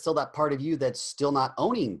you, there's still that part of you that's still not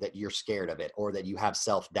owning that you're scared of it, or that you have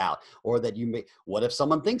self-doubt, or that you may, what if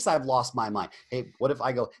someone thinks I've lost my mind? Hey, what if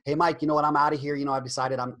I go, hey, Mike, you know what? I'm out of here. You know, I've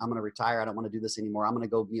decided I'm going to retire. I don't want to do this anymore. I'm going to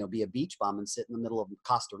go, you know, be a beach bum and sit in the middle of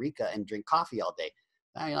Costa Rica and drink coffee all day.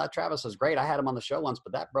 You know, Travis was great. I had him on the show once,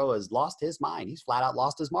 but that bro has lost his mind. He's flat out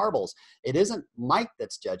lost his marbles. It isn't Mike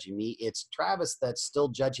that's judging me. It's Travis that's still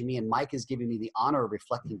judging me. And Mike is giving me the honor of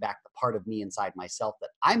reflecting back the part of me inside myself that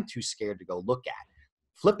I'm too scared to go look at.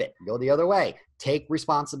 Flip it, go the other way. Take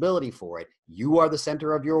responsibility for it. You are the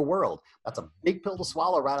center of your world. That's a big pill to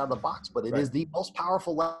swallow right out of the box, but it is the most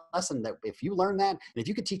powerful lesson that if you learn that, and if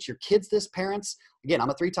you could teach your kids this, parents, again, I'm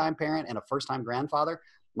a 3-time parent and a first-time grandfather.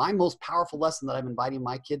 My most powerful lesson that I'm inviting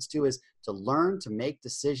my kids to is to learn to make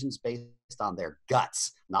decisions based on their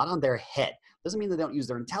guts, not on their head. Doesn't mean they don't use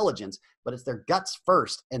their intelligence, but it's their guts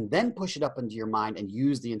first, and then push it up into your mind and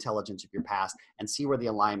use the intelligence of your past and see where the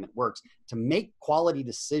alignment works to make quality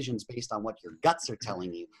decisions based on what your guts are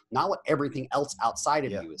telling you, not what everything else outside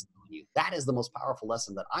of you is telling you. That is the most powerful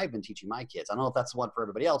lesson that I've been teaching my kids. I don't know if that's the one for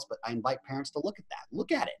everybody else, but I invite parents to look at that.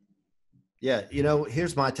 Look at it. Yeah, you know,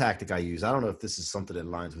 here's my tactic I use. I don't know if this is something that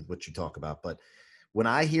aligns with what you talk about, but when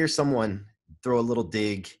I hear someone throw a little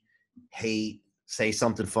dig, hate, say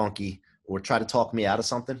something funky, or try to talk me out of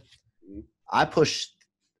something, I push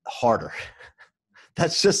harder.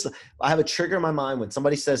 That's just, I have a trigger in my mind when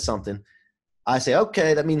somebody says something. I say,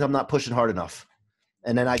 okay, that means I'm not pushing hard enough.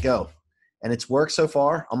 And then I go. And it's worked so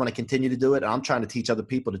far. I'm going to continue to do it. And I'm trying to teach other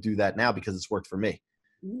people to do that now because it's worked for me.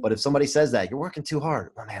 But if somebody says that, you're working too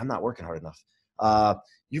hard. Oh, man, I'm not working hard enough. What are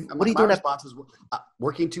you doing? My response is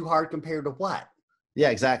working too hard compared to what?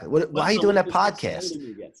 Yeah, exactly. Why are you doing that podcast?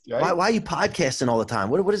 Right? Why are you podcasting all the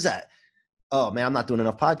time? What is that? Oh, man, I'm not doing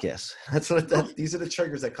enough podcasts. These are the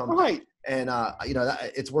triggers that come. Right. And, you know,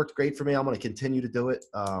 it's worked great for me. I'm going to continue to do it.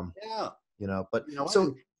 You know, but you know,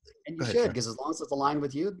 so. And you should, because as long as it's aligned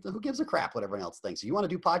with you, who gives a crap what everyone else thinks? You want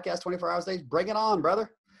to do podcast 24 hours a day? Bring it on,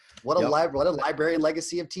 brother. What a library and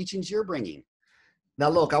legacy of teachings you're bringing. Now,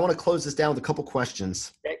 look, I want to close this down with a couple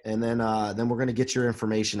questions, and then we're going to get your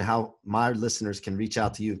information, how my listeners can reach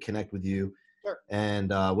out to you, connect with you,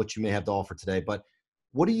 and what you may have to offer today. But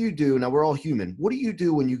what do you do? Now, we're all human. What do you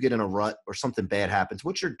do when you get in a rut or something bad happens?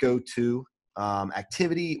 What's your go-to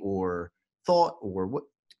activity or thought, or what?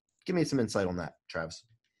 Give me some insight on that, Travis.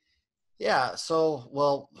 Yeah. So,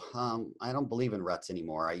 well, I don't believe in ruts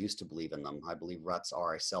anymore. I used to believe in them. I believe ruts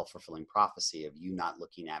are a self-fulfilling prophecy of you not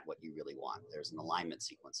looking at what you really want. There's an alignment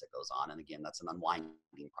sequence that goes on. And again, that's an unwinding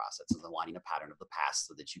process. It's unwinding a pattern of the past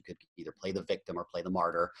so that you could either play the victim or play the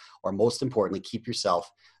martyr, or most importantly, keep yourself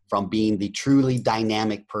from being the truly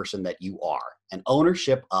dynamic person that you are. And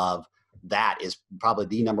ownership of that is probably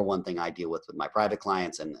the number one thing I deal with my private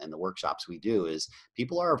clients and the workshops we do is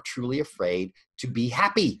people are truly afraid to be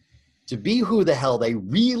happy, to be who the hell they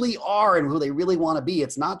really are and who they really want to be.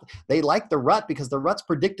 It's not, they like the rut because the rut's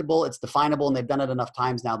predictable, it's definable, and they've done it enough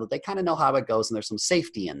times now that they kind of know how it goes, and there's some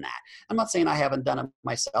safety in that. I'm not saying I haven't done it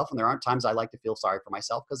myself, and there aren't times I like to feel sorry for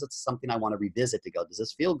myself because it's something I want to revisit to go, does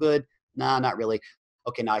this feel good? Nah, not really.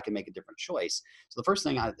 Okay, now I can make a different choice. So the first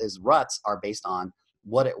thing is ruts are based on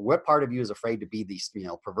what part of you is afraid to be the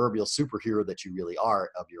proverbial superhero that you really are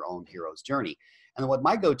of your own hero's journey. And what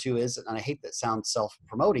my go-to is, and I hate that sounds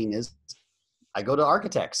self-promoting, is I go to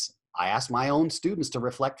architects. I ask my own students to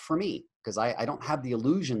reflect for me because I don't have the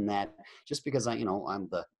illusion that just because I'm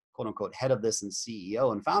the quote unquote head of this and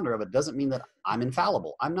CEO and founder of it doesn't mean that I'm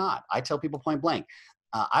infallible. I'm not. I tell people point blank,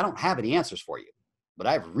 I don't have any answers for you, but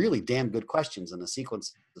I have really damn good questions in the sequence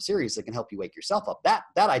of the series that can help you wake yourself up. That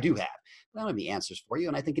I do have. I don't have the answers for you.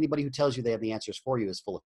 And I think anybody who tells you they have the answers for you is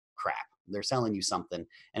full of crap. They're selling you something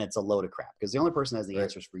and it's a load of crap because the only person that has the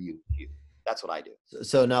answers for you is you. That's what I do.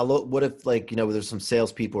 So now what if there's some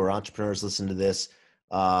salespeople or entrepreneurs listening to this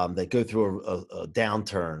that go through a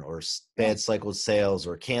downturn or bad cycle of sales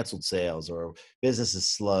or canceled sales or business is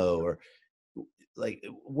slow or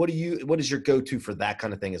what is your go-to for that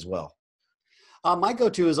kind of thing as well? My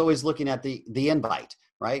go-to is always looking at the invite,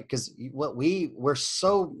 right? Because we're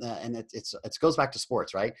so, and it goes back to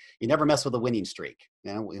sports, right? You never mess with a winning streak.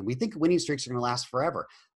 We think winning streaks are going to last forever,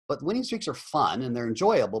 but winning streaks are fun and they're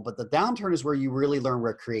enjoyable. But the downturn is where you really learn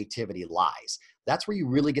where creativity lies. That's where you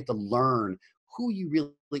really get to learn who you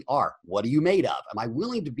really are. What are you made of? Am I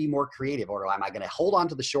willing to be more creative, or am I going to hold on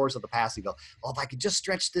to the shores of the past and go, well, if I could just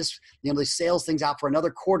stretch this, the sales things out for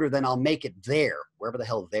another quarter, then I'll make it there, wherever the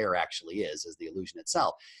hell there actually is the illusion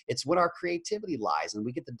itself. It's what our creativity lies. And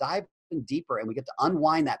we get to dive in deeper, and we get to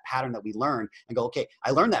unwind that pattern that we learn and go, okay,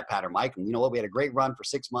 I learned that pattern, Mike. And you know what? We had a great run for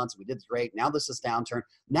 6 months. We did great. Now this is downturn.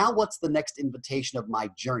 Now what's the next invitation of my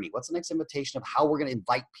journey? What's the next invitation of how we're going to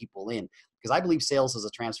invite people in? Because I believe sales is a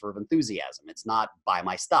transfer of enthusiasm. It's not buy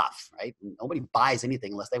my stuff, right? Nobody buys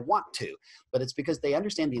anything unless they want to, but it's because they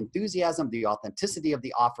understand the enthusiasm, the authenticity of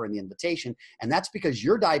the offer and the invitation. And that's because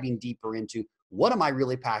you're diving deeper into, what am I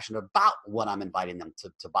really passionate about what I'm inviting them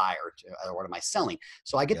to buy, or what am I selling?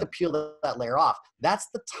 So I get to peel that layer off. That's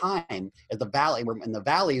the time at the valley, in the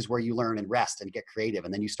valleys where you learn and rest and get creative.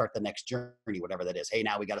 And then you start the next journey, whatever that is. Hey,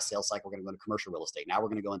 now we got a sales cycle. We're going to go into commercial real estate. Now we're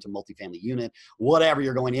going to go into multifamily unit, whatever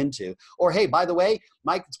you're going into. Or, hey, by the way,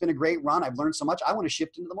 Mike, it's been a great run. I've learned so much. I want to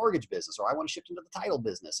shift into the mortgage business, or I want to shift into the title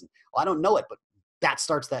business. And well, I don't know it, but that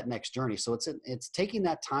starts that next journey. So it's taking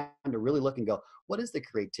that time to really look and go, what is the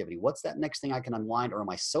creativity? What's that next thing I can unwind? Or am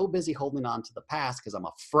I so busy holding on to the past because I'm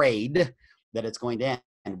afraid that it's going to end?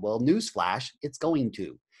 And well, newsflash, it's going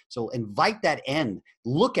to. So invite that end,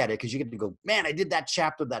 look at it, because you get to go, man, I did that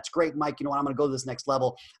chapter. That's great, Mike. You know what? I'm going to go to this next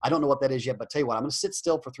level. I don't know what that is yet, but tell you what, I'm going to sit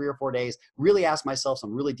still for 3 or 4 days, really ask myself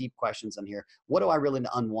some really deep questions in here. What do I really need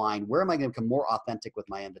to unwind? Where am I going to become more authentic with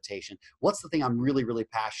my invitation? What's the thing I'm really, really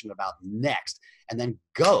passionate about next? And then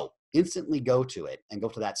instantly go to it and go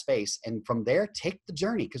to that space. And from there, take the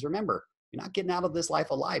journey. Because remember, you're not getting out of this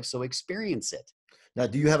life alive. So experience it. Now,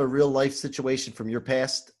 do you have a real life situation from your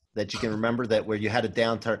past that you can remember that where you had a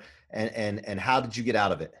downturn, and how did you get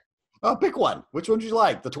out of it? Oh, pick one. Which one did you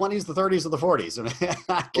like? The 20s, the 30s, or the 40s?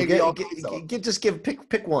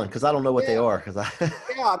 Pick one, because I don't know what they are. Yeah,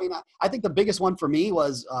 I mean, I think the biggest one for me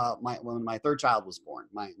was when my third child was born.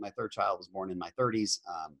 My third child was born in my 30s,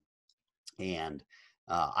 and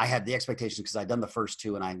I had the expectation, because I'd done the first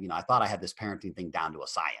two, and I thought I had this parenting thing down to a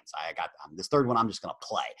science. I got this third one. I'm just going to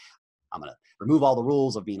play. I'm going to remove all the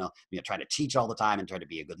rules of trying to teach all the time and try to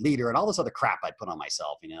be a good leader and all this other crap I'd put on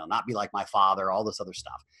myself, not be like my father, all this other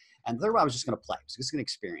stuff. And the third one, I was just going to play. I was just going to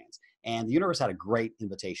experience. And the universe had a great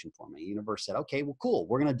invitation for me. The universe said, okay, well, cool.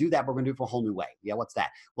 We're going to do that. But we're going to do it for a whole new way. Yeah, what's that?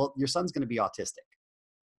 Well, your son's going to be autistic.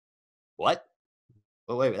 What?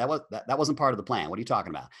 But wait, that wasn't part of the plan. What are you talking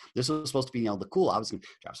about? This was supposed to be, the cool. I was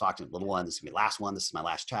talking to the little one. This is going to be the last one. This is my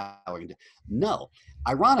last child. No.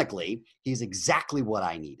 Ironically, he's exactly what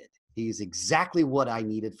I needed. He's exactly what I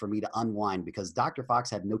needed for me to unwind, because Dr. Fox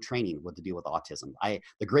had no training with to deal with autism.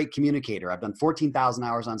 The great communicator, I've done 14,000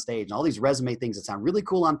 hours on stage and all these resume things that sound really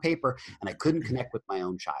cool on paper, and I couldn't connect with my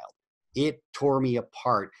own child. It tore me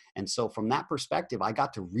apart. And so from that perspective, I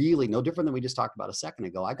got to really, no different than we just talked about a second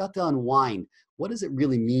ago, I got to unwind. What does it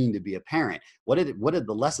really mean to be a parent? What did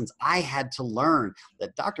the lessons I had to learn?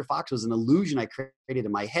 That Dr. Fox was an illusion I created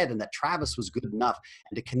in my head, and that Travis was good enough.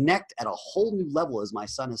 And to connect at a whole new level, as my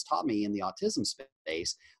son has taught me in the autism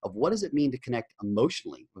space, of what does it mean to connect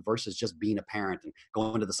emotionally versus just being a parent and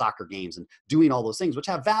going to the soccer games and doing all those things, which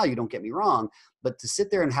have value, don't get me wrong. But to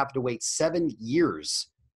sit there and have to wait 7 years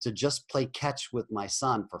to just play catch with my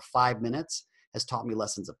son for 5 minutes has taught me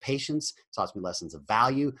lessons of patience, taught me lessons of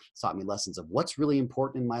value, taught me lessons of what's really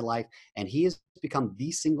important in my life. And he has become the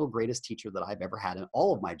single greatest teacher that I've ever had in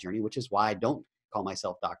all of my journey, which is why I don't call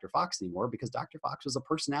myself Dr. Fox anymore, because Dr. Fox was a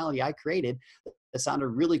personality I created that sounded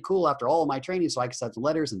really cool after all of my training, so I could send some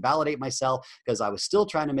letters and validate myself, because I was still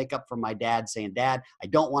trying to make up for my dad saying, Dad, I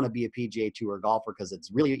don't want to be a PGA Tour golfer, because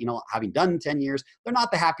it's really, having done 10 years, they're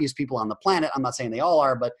not the happiest people on the planet. I'm not saying they all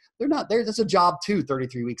are, but they're not. There's a job too,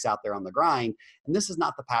 33 weeks out there on the grind, and this is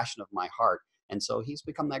not the passion of my heart. And so he's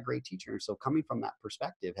become that great teacher. So coming from that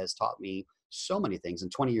perspective has taught me so many things.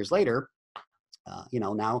 And 20 years later,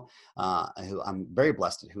 now I'm very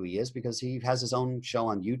blessed at who he is, because he has his own show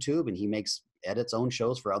on YouTube, and he edits own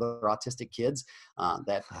shows for other autistic kids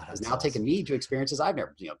that has now taken me to experiences I've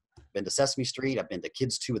never, been to Sesame Street. I've been to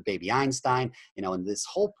Kids 2 with Baby Einstein, and this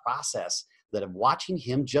whole process that of watching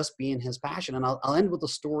him just being his passion. And I'll end with a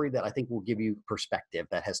story that I think will give you perspective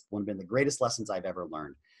that has one been the greatest lessons I've ever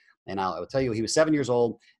learned. And I will tell you, he was 7 years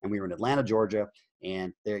old, and we were in Atlanta, Georgia.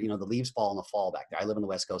 And there, the leaves fall in the fall back there. I live on the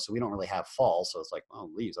West Coast, so we don't really have fall. So it's like,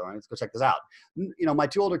 oh, leaves. All right, let's go check this out. My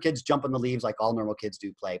 2 older kids jump in the leaves like all normal kids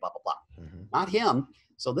do, play, blah, blah, blah. Mm-hmm. Not him.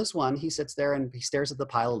 So this one, he sits there and he stares at the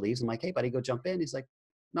pile of leaves. I'm like, hey, buddy, go jump in. He's like,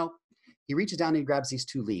 no. He reaches down and he grabs these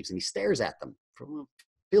 2 leaves and he stares at them for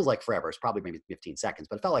feels like forever. It's probably maybe 15 seconds,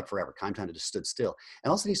 but it felt like forever. Time kind of just stood still. And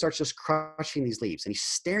all of a sudden he starts just crushing these leaves, and he's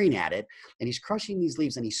staring at it, and he's crushing these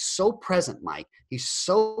leaves, and he's so present, Mike. He's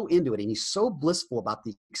so into it, and he's so blissful about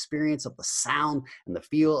the experience of the sound and the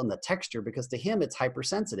feel and the texture, because to him it's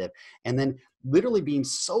hypersensitive. And then literally being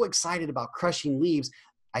so excited about crushing leaves,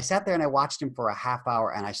 I sat there and I watched him for a half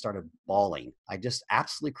hour, and I started bawling. I just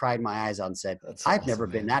absolutely cried my eyes out and said, I've never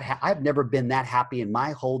been that happy in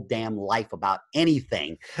my whole damn life about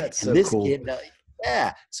anything. That's And so this cool. kid,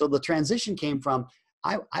 yeah. So the transition came from,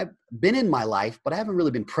 I've been in my life, but I haven't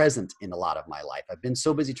really been present in a lot of my life. I've been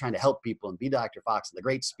so busy trying to help people and be Dr. Fox and the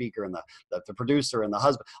great speaker and the producer and the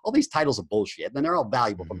husband. All these titles are bullshit, and they're all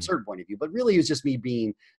valuable from a certain point of view, but really it was just me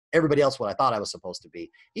being everybody else what I thought I was supposed to be.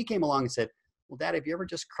 He came along and said, well, Dad, have you ever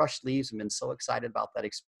just crushed leaves and been so excited about that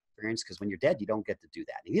experience? Because when you're dead, you don't get to do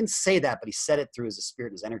that. And he didn't say that, but he said it through his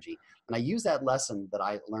spirit and his energy. And I use that lesson that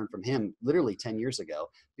I learned from him literally 10 years ago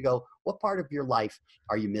to go, what part of your life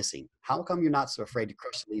are you missing? How come you're not so afraid to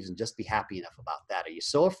crush the leaves and just be happy enough about that? Are you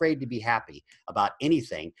so afraid to be happy about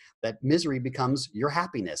anything that misery becomes your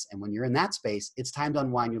happiness? And when you're in that space, it's time to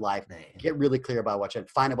unwind your life, get really clear about what you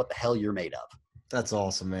find out what the hell you're made of. That's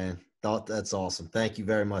awesome, man. That's awesome. Thank you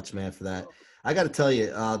very much, man, for that. I got to tell you,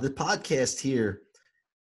 the podcast here,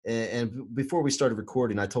 and before we started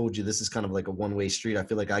recording, I told you this is kind of like a one-way street. I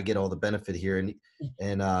feel like I get all the benefit here,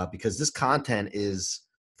 and because this content is,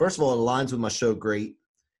 first of all, it aligns with my show great.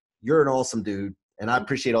 You're an awesome dude, and I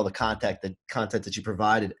appreciate all the content that you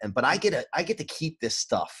provided. But I get to keep this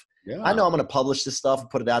stuff. Yeah. I know I'm going to publish this stuff and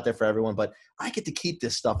put it out there for everyone, but I get to keep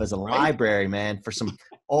this stuff as a library, man, for some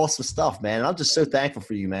awesome stuff, man. And I'm just so thankful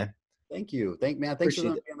for you, man. Thank you. Thanks for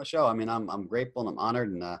being on the show. I mean, I'm grateful and I'm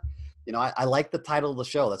honored. And, I like the title of the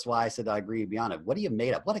show. That's why I said I agree to be on it. What are you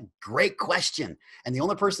made of? What a great question. And the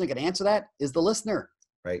only person that can answer that is the listener.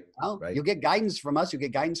 Right. Right. You'll get guidance from us. You'll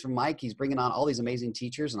get guidance from Mike. He's bringing on all these amazing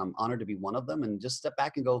teachers, and I'm honored to be one of them. And just step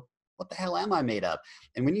back and go, what the hell am I made of?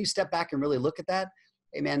 And when you step back and really look at that,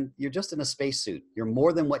 hey man, you're just in a spacesuit. You're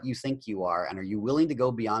more than what you think you are. And are you willing to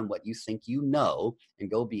go beyond what you think you know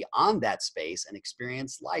and go beyond that space and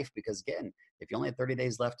experience life? Because again, if you only had 30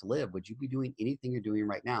 days left to live, would you be doing anything you're doing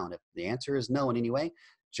right now? And if the answer is no in any way,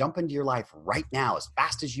 jump into your life right now as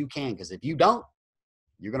fast as you can. Because if you don't,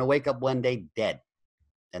 you're going to wake up one day dead.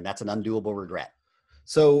 And that's an undoable regret.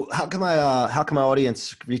 So how can my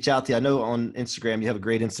audience reach out to you? I know on Instagram, you have a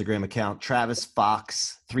great Instagram account, Travis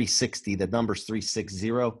Fox 360. The number's 360,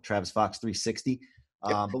 Travis Fox 360.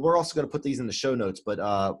 Yep. But we're also going to put these in the show notes. But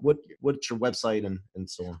what's your website and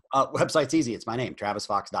so on? Website's easy. It's my name,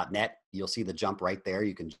 travisfox.net. You'll see the jump right there.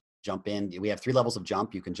 You can jump in. We have 3 levels of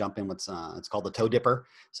jump. You can jump in what's it's called the toe dipper.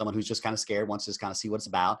 Someone who's just kind of scared, wants to just kind of see what it's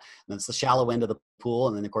about. And then it's the shallow end of the pool.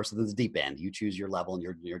 And then of course, there's the deep end. You choose your level and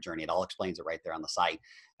your journey. It all explains it right there on the site.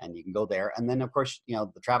 And you can go there. And then of course,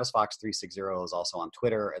 the Travis Fox 360 is also on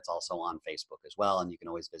Twitter. It's also on Facebook as well. And you can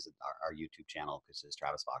always visit our YouTube channel, because it's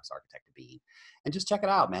Travis Fox Architect of Being. And just check it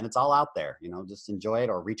out, man. It's all out there. Just enjoy it,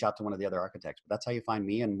 or reach out to one of the other architects. But that's how you find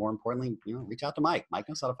me. And more importantly, reach out to Mike. Mike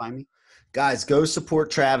knows how to find me. Guys, go support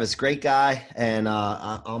Travis. Great guy. And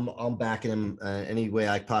I'm backing him any way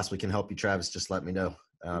I possibly can help you, Travis. Just let me know.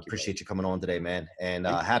 Appreciate you coming on today, man. And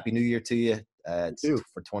Happy New Year to you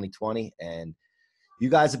for 2020. And you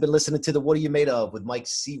guys have been listening to the What Are You Made Of with Mike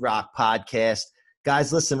C-Roc podcast.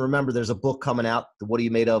 Guys, listen, remember, there's a book coming out, the What Are You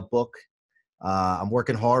Made Of book. I'm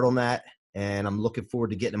working hard on that, and I'm looking forward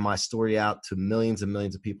to getting my story out to millions and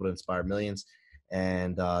millions of people to inspire millions.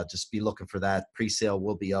 And just be looking for that. Pre-sale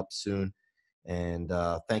will be up soon. And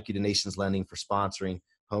thank you to Nations Lending for sponsoring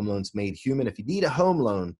Home Loans Made Human. If you need a home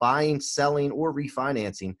loan, buying, selling, or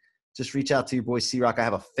refinancing, just reach out to your boy C-Roc. I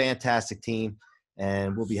have a fantastic team,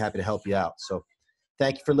 and we'll be happy to help you out. So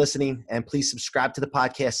thank you for listening, and please subscribe to the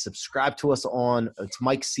podcast. Subscribe to us it's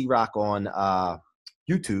Mike C-Roc on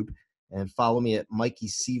YouTube, and follow me at Mikey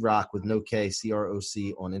C-Roc with no K,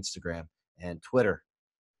 C-R-O-C on Instagram and Twitter.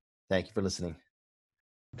 Thank you for listening.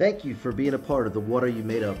 Thank you for being a part of the What Are You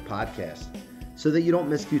Made Of podcast. So that you don't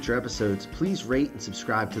miss future episodes, please rate and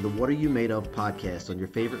subscribe to the What Are You Made Of podcast on your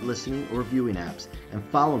favorite listening or viewing apps, and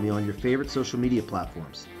follow me on your favorite social media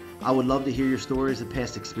platforms. I would love to hear your stories and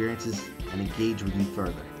past experiences and engage with you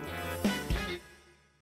further.